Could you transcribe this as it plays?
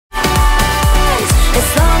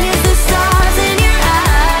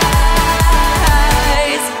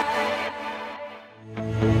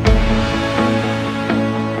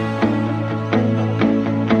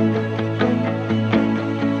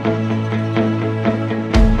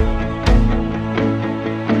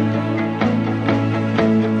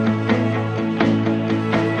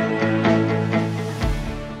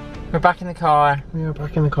back in the car. We are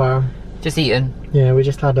back in the car. Just eating. Yeah, we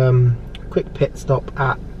just had quick pit stop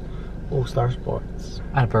at AllStars Sports.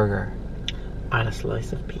 And a burger. And a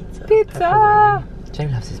slice of pizza. Pizza! Pepperoni. Joe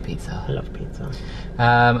loves his pizza. I love pizza.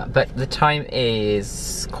 But the time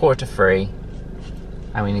is 3:15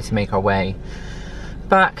 and we need to make our way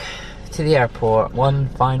back to the airport one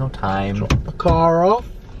final time. Drop the car off.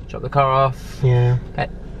 Drop the car off. Yeah. Get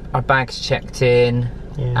our bags checked in.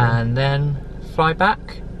 Yeah. And then fly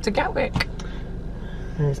back to Gatwick.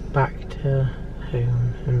 And it's back to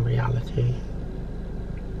home and reality.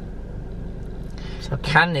 So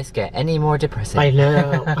Can this get any more depressing? I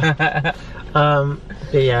know.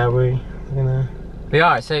 But yeah, we're gonna. We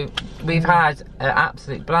are. So we've had an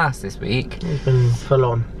absolute blast this week. It's been full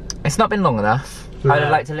on. It's not been long enough. No. I'd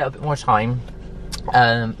have liked a little bit more time.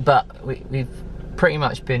 But we've pretty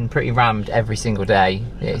much been pretty rammed every single day.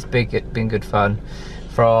 It's been good fun.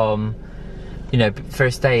 From, you know,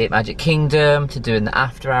 first day at Magic Kingdom to doing the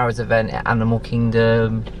after hours event at Animal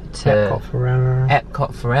Kingdom to Epcot Forever.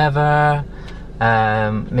 Epcot Forever.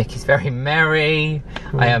 Mickey's Very Merry.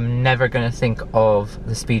 I am never going to think of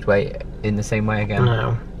the Speedway in the same way again.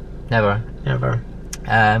 No. Never. Never.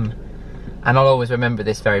 And I'll always remember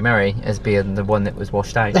this Very Merry as being the one that was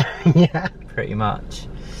washed out. Yeah. Pretty much.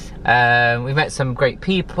 We've met some great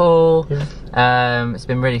people. Yeah. It's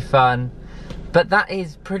been really fun. But that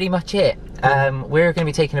is pretty much it. We're going to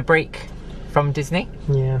be taking a break from Disney.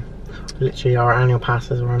 Yeah. Literally our annual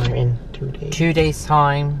passes run out in 2 days. 2 days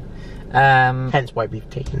time. Hence why we've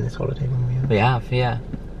taken this holiday when we have. We have, yeah.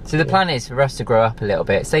 So the plan is for us to grow up a little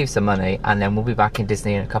bit, save some money, and then we'll be back in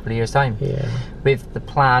Disney in a couple of years' time. Yeah. With the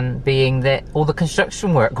plan being that all the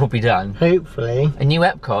construction work will be done. Hopefully. A new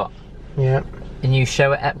Epcot. Yeah. A new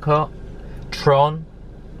show at Epcot. Tron.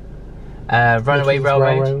 Runaway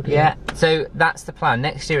Railroad. Yeah. So that's the plan.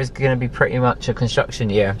 Next year is going to be pretty much a construction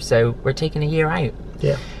year. So we're taking a year out.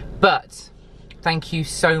 Yeah. But thank you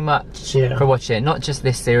so much for watching. Not just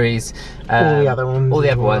this series. All the other ones. All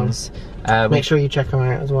the other ones. Make sure you check them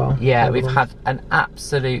out as well. Yeah, we've had an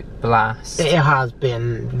absolute blast. It has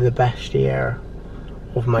been the best year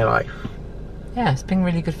of my life. Yeah, it's been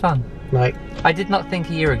really good fun. Like, I did not think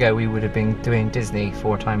a year ago we would have been doing Disney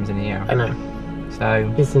 4 times in a year. I know.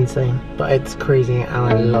 So it's insane, but it's crazy and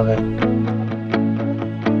I love it.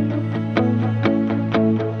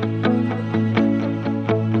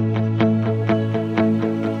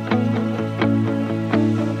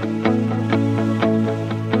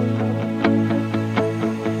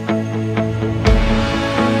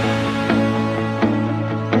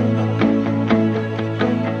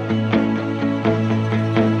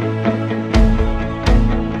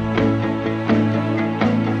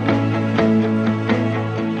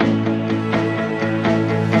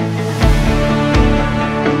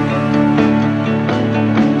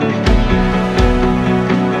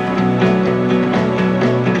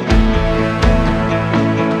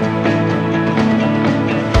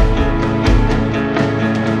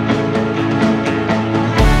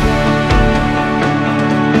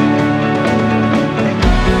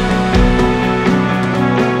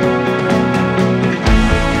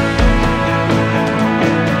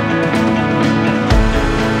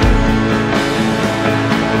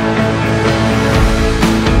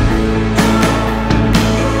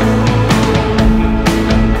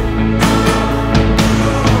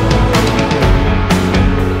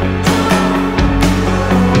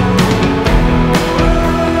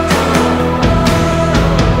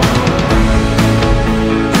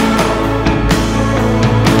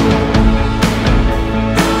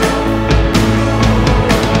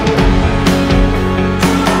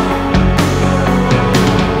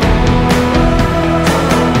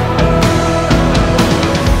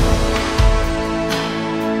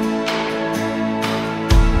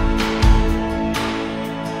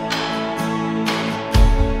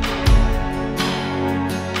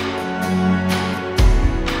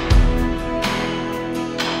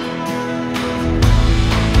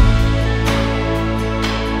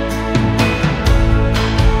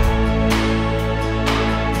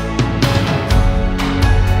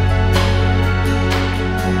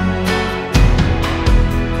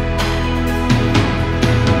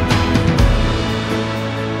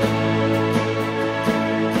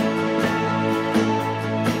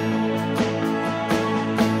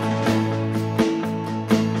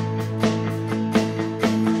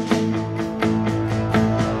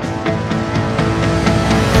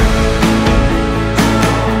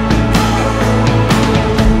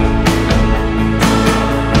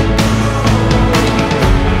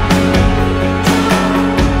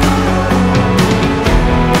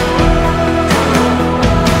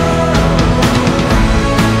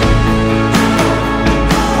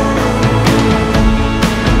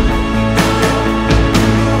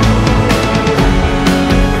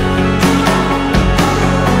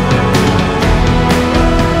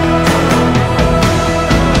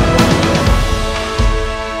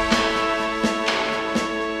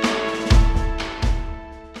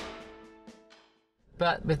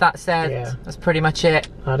 But with that said, Yeah. that's pretty much it.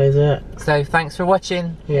 That is it. So thanks for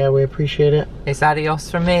watching. Yeah, we appreciate it. It's adios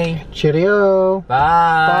from me. Cheerio.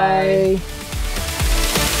 Bye. Bye.